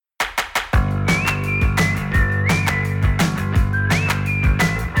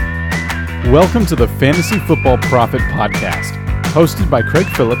Welcome to the Fantasy Football Profit Podcast, hosted by Craig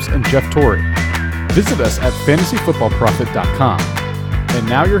Phillips and Jeff Torrey. Visit us at fantasyfootballprofit.com. And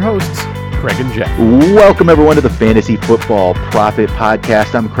now your hosts, Craig and Jeff. Welcome everyone to the Fantasy Football Profit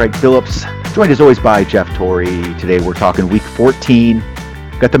Podcast. I'm Craig Phillips, joined as always by Jeff Torrey. Today we're talking week 14.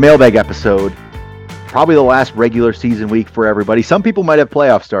 Got the mailbag episode. Probably the last regular season week for everybody. Some people might have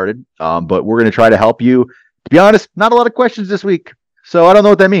playoffs started, but we're going to try to help you. To be honest, not a lot of questions this week. So I don't know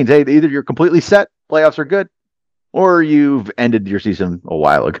what that means. Hey, either you're completely set, playoffs are good, or you've ended your season a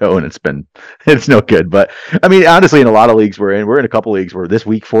while ago and it's no good. But I mean, honestly, in a lot of leagues we're in a couple leagues where this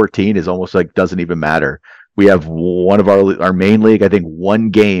week 14 is almost like doesn't even matter. We have one of our main league. I think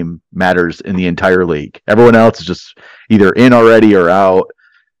one game matters in the entire league. Everyone else is just either in already or out.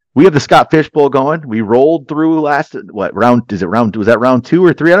 We have the Scott Fish Bowl going. We rolled through was that round 2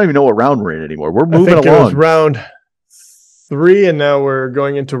 or 3? I don't even know what round we're in anymore. We're moving along. It was round 3, and now we're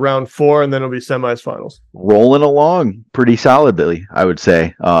going into round 4, and then it'll be semis finals. Rolling along pretty solidly, I would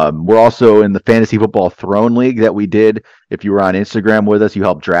say. We're also in the Fantasy Football Throne League that we did. If you were on Instagram with us, you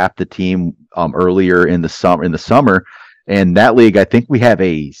helped draft the team earlier in the summer. And that league, I think we have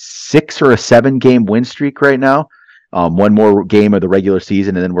a 6 or a 7 game win streak right now. One more game of the regular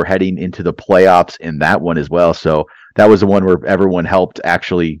season, and then we're heading into the playoffs in that one as well. So that was the one where everyone helped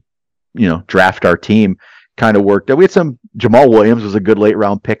actually, draft our team. Kind of worked. We had some Jamal Williams was a good late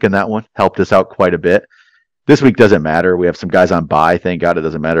round pick in that one. Helped us out quite a bit. This week doesn't matter. We have some guys on bye. Thank God it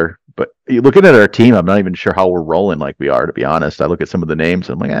doesn't matter. But looking at our team, I'm not even sure how we're rolling like we are, to be honest. I look at some of the names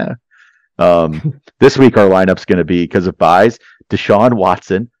and I'm like, This week our lineup's going to be, because of buys, Deshaun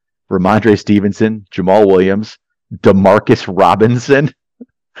Watson, Ramondre Stevenson, Jamal Williams, Demarcus Robinson,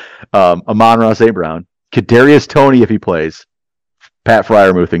 Amon-Ra St. Brown, Kadarius Toney if he plays, Pat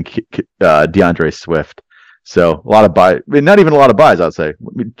Freiermuth, and DeAndre Swift. So a lot of buys, not even a lot of buys, I'd say.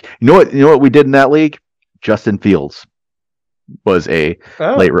 You know what we did in that league? Justin Fields was a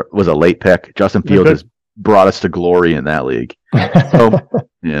late pick. Justin Fields has brought us to glory in that league. So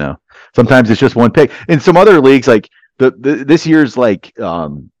sometimes it's just one pick. In some other leagues, like this year's like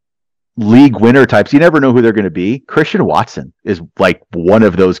league winner types, you never know who they're going to be. Christian Watson is like one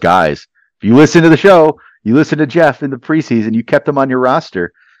of those guys. If you listen to the show, you listen to Jeff in the preseason, you kept him on your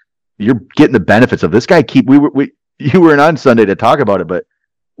roster, you're getting the benefits of this guy. You were on Sunday to talk about it, but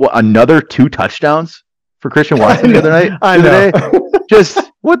another 2 touchdowns for Christian Watson the other night? I know. Just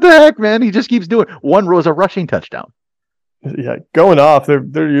what the heck, man? He just keeps doing. One was a rushing touchdown. Yeah, going off.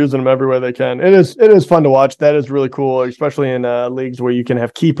 They're using them everywhere they can. It is fun to watch. That is really cool, especially in leagues where you can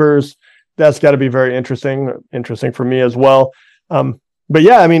have keepers. That's got to be very interesting for me as well. But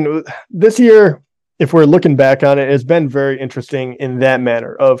yeah, I mean, this year, if we're looking back on it, it's been very interesting in that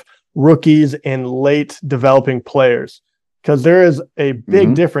manner of rookies and late developing players, because there is a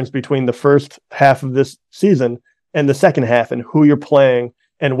big difference between the first half of this season and the second half, and who you're playing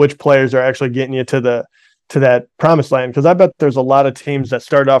and which players are actually getting you to that promised land. Because I bet there's a lot of teams that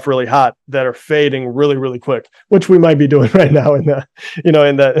start off really hot that are fading really, really quick, which we might be doing right now right,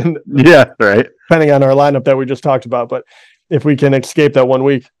 depending on our lineup that we just talked about. But if we can escape that 1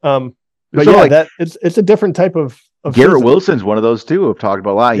 week, but so yeah, it's a different type of Garrett season. Wilson's one of those too. I've talked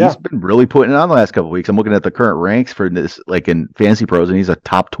about a lot. Yeah. He's been really putting it on the last couple of weeks. I'm looking at the current ranks for this, like in Fantasy Pros, and he's a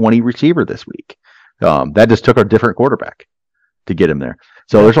top 20 receiver this week. That just took a different quarterback to get him there.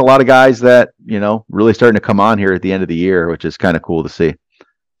 So there's a lot of guys that, really starting to come on here at the end of the year, which is kind of cool to see.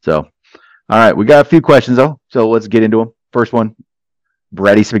 So, all right, we got a few questions though. So let's get into them. First one,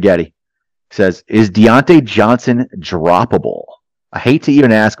 Brady Spaghetti says, is Deontay Johnson droppable? I hate to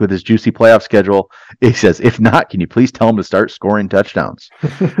even ask with his juicy playoff schedule. He says, if not, can you please tell him to start scoring touchdowns?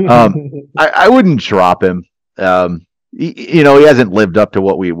 I wouldn't drop him. He hasn't lived up to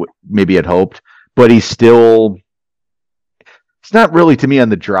what we maybe had hoped, but he's not really to me on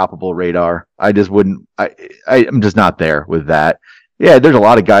the droppable radar. I just wouldn't. I'm just not there with that. Yeah, there's a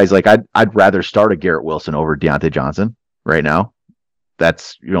lot of guys like I'd rather start a Garrett Wilson over Deontay Johnson right now.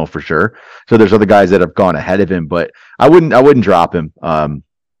 That's for sure. So there's other guys that have gone ahead of him, but I wouldn't drop him. Having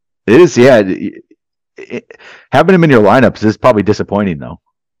him in your lineups is probably disappointing though.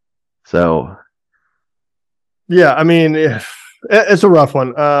 So yeah, I mean, it's a rough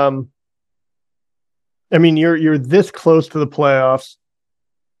one. I mean, you're this close to the playoffs.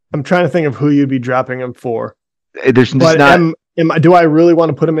 I'm trying to think of who you'd be dropping him for. Do I really want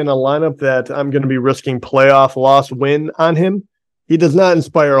to put him in a lineup that I'm going to be risking playoff loss win on him? He does not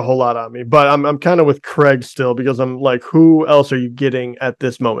inspire a whole lot on me, but I'm kind of with Craig still, because I'm like, who else are you getting at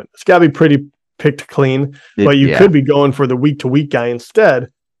this moment? It's got to be pretty picked clean, but you could be going for the week to week guy instead.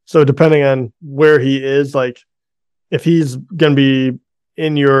 So depending on where he is, like if he's going to be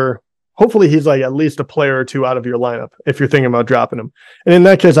in your hopefully he's like at least a player or two out of your lineup if you're thinking about dropping him. And in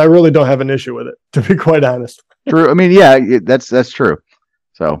that case, I really don't have an issue with it, to be quite honest. True. I mean, yeah, that's true.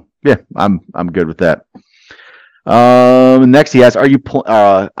 So yeah, I'm good with that. Next he asks,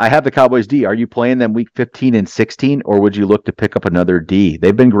 I have the Cowboys D. Are you playing them week 15 and 16, or would you look to pick up another D?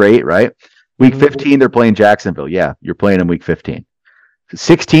 They've been great, right? Week 15, they're playing Jacksonville. Yeah, you're playing them week 15.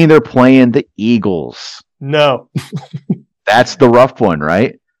 16, they're playing the Eagles. No. That's the rough one,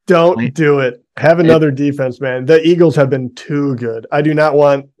 right? Don't do it. Have another defense, man. The Eagles have been too good. I do not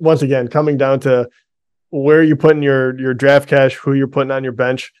want, once again, coming down to where you're putting your draft cash, who you're putting on your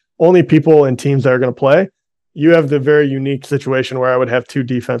bench, only people and teams that are going to play. You have the very unique situation where I would have two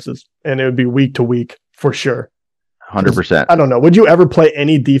defenses, and it would be week to week for sure. 100%. I don't know. Would you ever play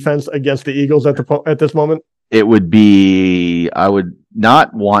any defense against the Eagles at this moment? It would be, I would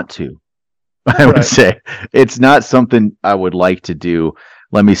not want to. I would say it's not something I would like to do.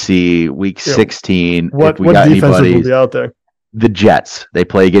 Let me see. Week 16. What if we got defenses anybody will be out there? The Jets. They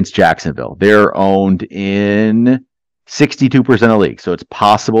play against Jacksonville. They're owned in 62% of leagues, so it's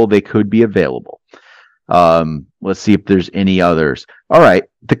possible they could be available. Let's see if there's any others. All right.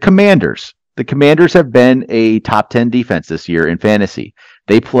 The Commanders. The Commanders have been a top 10 defense this year in fantasy.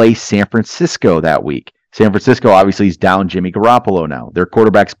 They play San Francisco that week. San Francisco obviously is down Jimmy Garoppolo now. Their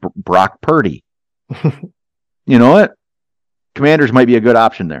quarterback's Brock Purdy. You know what? Commanders might be a good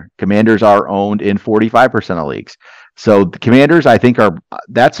option there. Commanders are owned in 45% of leagues. So the Commanders, I think,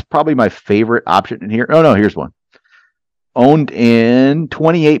 that's probably my favorite option in here. Oh, no, here's one. Owned in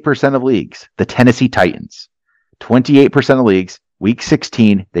 28% of leagues. The Tennessee Titans. 28% of leagues. Week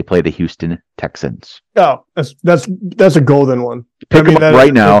 16, they play the Houston Texans. Oh, that's a golden one. Pick them up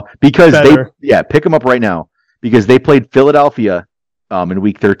right now because pick them up right now because they played Philadelphia in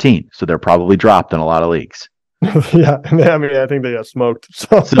week 13, so they're probably dropped in a lot of leagues. Yeah, I mean, I think they got smoked.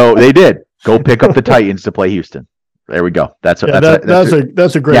 So they did. Go pick up the Titans to play Houston. There we go. That's a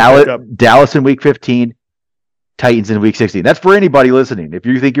great pickup. Dallas in week 15, Titans in week 16. That's for anybody listening. If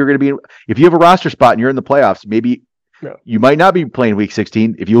you think you're going to be, if you have a roster spot and you're in the playoffs, maybe. No. You might not be playing week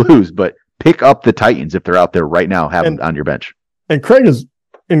 16 if you lose, but pick up the Titans if they're out there right now, have them on your bench. And Craig is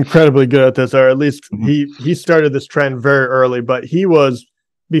incredibly good at this, or at least he started this trend very early, but he was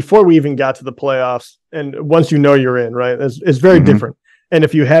before we even got to the playoffs. And once you know you're in, right, it's very different. And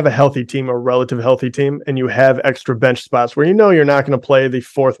if you have a healthy team, a relative healthy team, and you have extra bench spots where you know you're not going to play the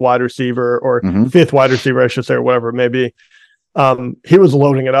fourth wide receiver or fifth wide receiver, I should say, or whatever it may be. He was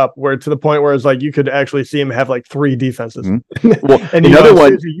loading it up where to the point where it's like you could actually see him have like three defenses. Well, and another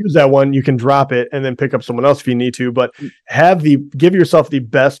one, if you use that one, you can drop it and then pick up someone else if you need to. But give yourself the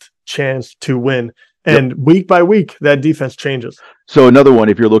best chance to win. And week by week, that defense changes. So another one,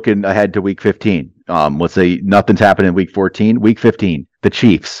 if you're looking ahead to week 15, let's say nothing's happened in week 14, week 15, the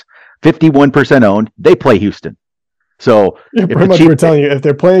Chiefs, 51% owned, they play Houston. So pretty much we're telling you, if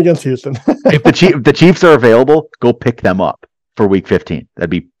they're playing against Houston, if the Chiefs are available, go pick them up for week 15. That'd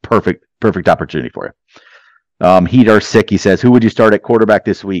be perfect opportunity for you. Heat are sick. He says, who would you start at quarterback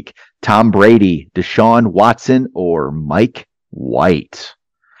this week? Tom Brady, Deshaun Watson, or Mike White?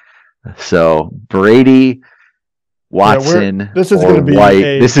 So Brady, Watson, this is going to be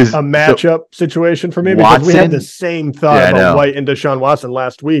White. This is a matchup situation for me because we had the same thought about White and Deshaun Watson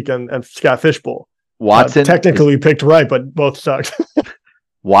last week and Scott Fishbowl. Watson technically picked right, but both sucked.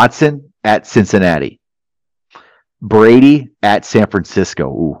 Watson at Cincinnati. Brady at San Francisco.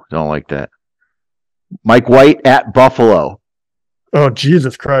 Ooh, don't like that. Mike White at Buffalo. Oh,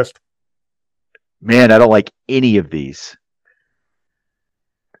 Jesus Christ. Man, I don't like any of these.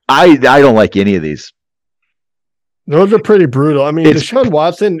 I don't like any of these. Those are pretty brutal. I mean, Deshaun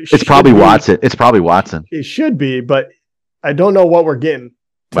Watson. It's probably Watson. It's probably Watson. It should be, but I don't know what we're getting.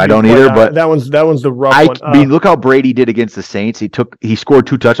 I don't either, but that one's the rough one. I mean, look how Brady did against the Saints. He scored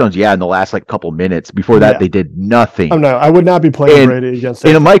 2 touchdowns, in the last couple minutes. Before that, they did nothing. Oh no, I would not be playing Brady against.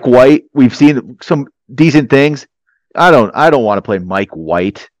 In a Mike White, we've seen some decent things. I don't want to play Mike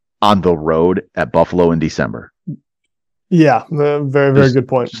White on the road at Buffalo in December. Yeah, very, very good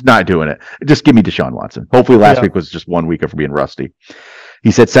point. Just not doing it. Just give me Deshaun Watson. Hopefully last week was just 1 week of being rusty.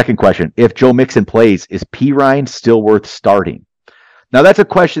 He said, second question, if Joe Mixon plays, is Pirine still worth starting? Now, that's a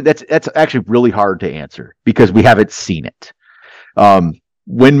question that's actually really hard to answer because we haven't seen it.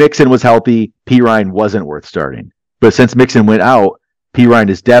 When Mixon was healthy, Pirine wasn't worth starting. But since Mixon went out, Pirine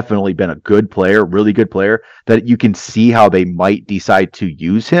has definitely been a good player, really good player, that you can see how they might decide to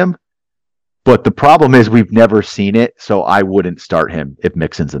use him. But the problem is we've never seen it, so I wouldn't start him if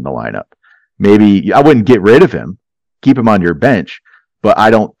Mixon's in the lineup. Maybe I wouldn't get rid of him, keep him on your bench, but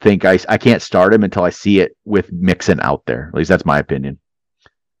I don't think I can't start him until I see it with Mixon out there. At least that's my opinion.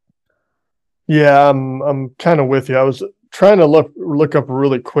 Yeah, I'm kind of with you. I was trying to look up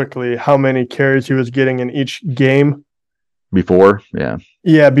really quickly how many carries he was getting in each game before. Yeah.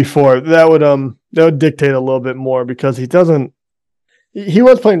 Yeah, before that would dictate a little bit more because he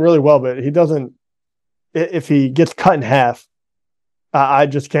was playing really well, but he doesn't. If he gets cut in half, I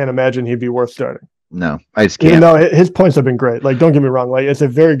just can't imagine he'd be worth starting. No, I just can't. Even though his points have been great. Like, don't get me wrong. Like, it's a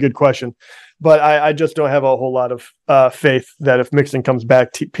very good question, but I just don't have a whole lot of faith that if Mixon comes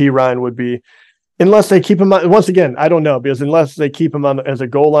back, P. Ryan would be, unless they keep him on. Once again, I don't know, because unless they keep him on as a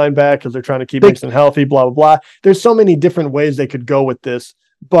goal line back because they're trying to keep Mixon healthy, blah, blah, blah. There's so many different ways they could go with this.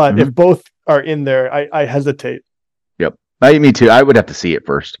 But if both are in there, I hesitate. Yep. Me too. I would have to see it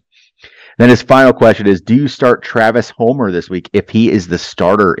first. Then his final question is, do you start Travis Homer this week if he is the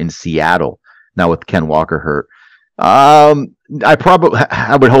starter in Seattle now with Ken Walker hurt? I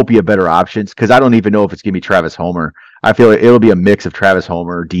would hope you have better options because I don't even know if it's going to be Travis Homer. I feel like it'll be a mix of Travis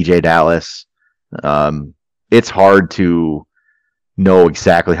Homer, DJ Dallas. It's hard to know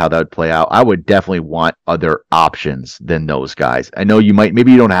exactly how that would play out. I would definitely want other options than those guys. I know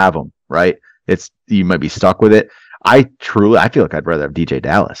maybe you don't have them, right? You might be stuck with it. I feel like I'd rather have DJ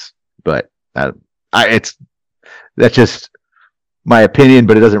Dallas, but that's just my opinion,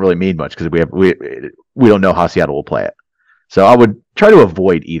 but it doesn't really mean much because we don't know how Seattle will play it. So I would try to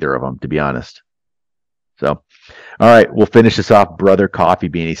avoid either of them, to be honest. So, all right, we'll finish this off. Brother Coffee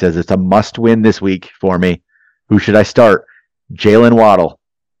Bean, he says it's a must-win this week for me. Who should I start? Jalen Waddle,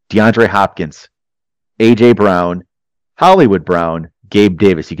 DeAndre Hopkins, AJ Brown, Hollywood Brown, Gabe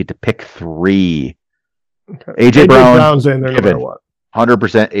Davis. You get to pick 3. Okay. AJ Brown's in there no matter what.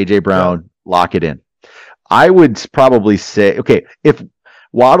 100% AJ Brown. Lock it in. I would probably say, okay, if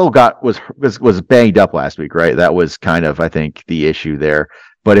Waddle was banged up last week, right? That was kind of, I think, the issue there.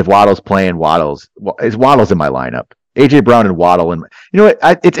 But if Waddle's playing, Waddle's in my lineup. AJ Brown and Waddle, and you know what?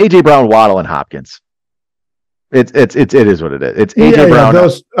 It's AJ Brown, Waddle, and Hopkins. It is what it is. It's AJ Brown. I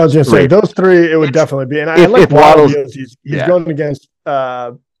was gonna say those 3. It would definitely be. And I like Waddle because he's going against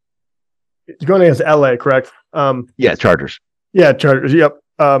LA, correct? Yeah, Chargers. Yeah, Chargers. Yep.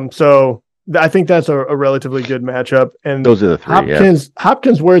 So I think that's a relatively good matchup. And those are the 3.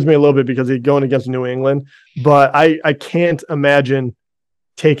 Hopkins worries me a little bit because he's going against New England, but I can't imagine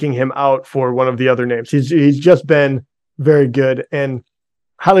taking him out for one of the other names. He's just been very good. And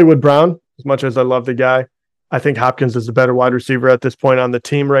Hollywood Brown, as much as I love the guy, I think Hopkins is the better wide receiver at this point on the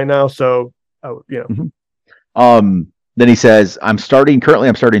team right now. So, Then he says, I'm starting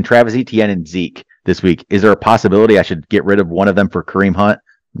Travis Etienne and Zeke this week. Is there a possibility I should get rid of one of them for Kareem Hunt?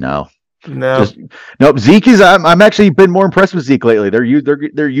 No. Nope. Zeke is. I'm actually been more impressed with Zeke lately. They're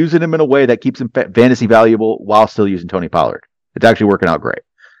using him in a way that keeps him fantasy valuable while still using Tony Pollard. It's actually working out great.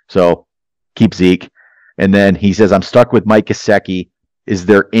 So keep Zeke. And then he says, I'm stuck with Mike Gesicki. Is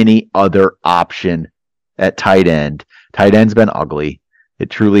there any other option at tight end? Tight end's been ugly. It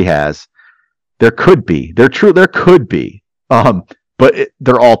truly has. There could be. There could be. But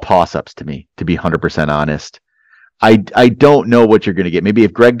they're all toss-ups to me, to be 100% honest. I don't know what you're going to get. Maybe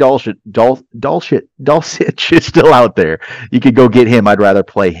if Greg Dulcich is still out there, you could go get him. I'd rather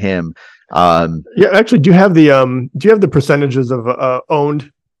play him. Actually, do you have the percentages of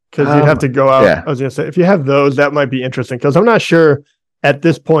owned? Because you'd have to go out. Yeah. I was going to say, if you have those, that might be interesting. Because I'm not sure at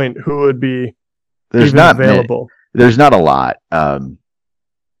this point who would be available. There's not a lot. Let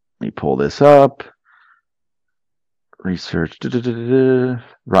me pull this up. Research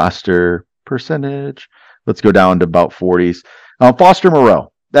roster percentage. Let's go down to about 40s. Foster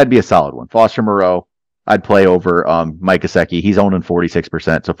Moreau, that'd be a solid one. Foster Moreau, I'd play over Mike Gesicki. He's owning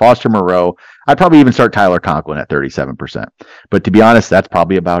 46%. So Foster Moreau, I'd probably even start Tyler Conklin at 37%. But to be honest, that's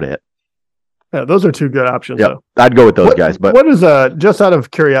probably about it. Yeah, those are 2 good options. Yep. Though. I'd go with those guys. But what is just out of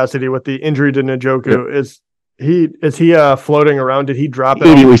curiosity with the injury to Njoku? Yep. Is he floating around? Did he drop it?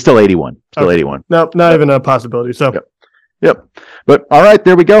 80. He's still 81. Still okay. 81. Nope, not even a possibility. So. Yep. But all right,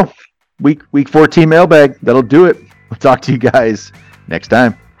 there we go. Week 14 mailbag. That'll do it. We'll talk to you guys next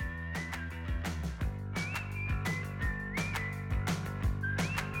time.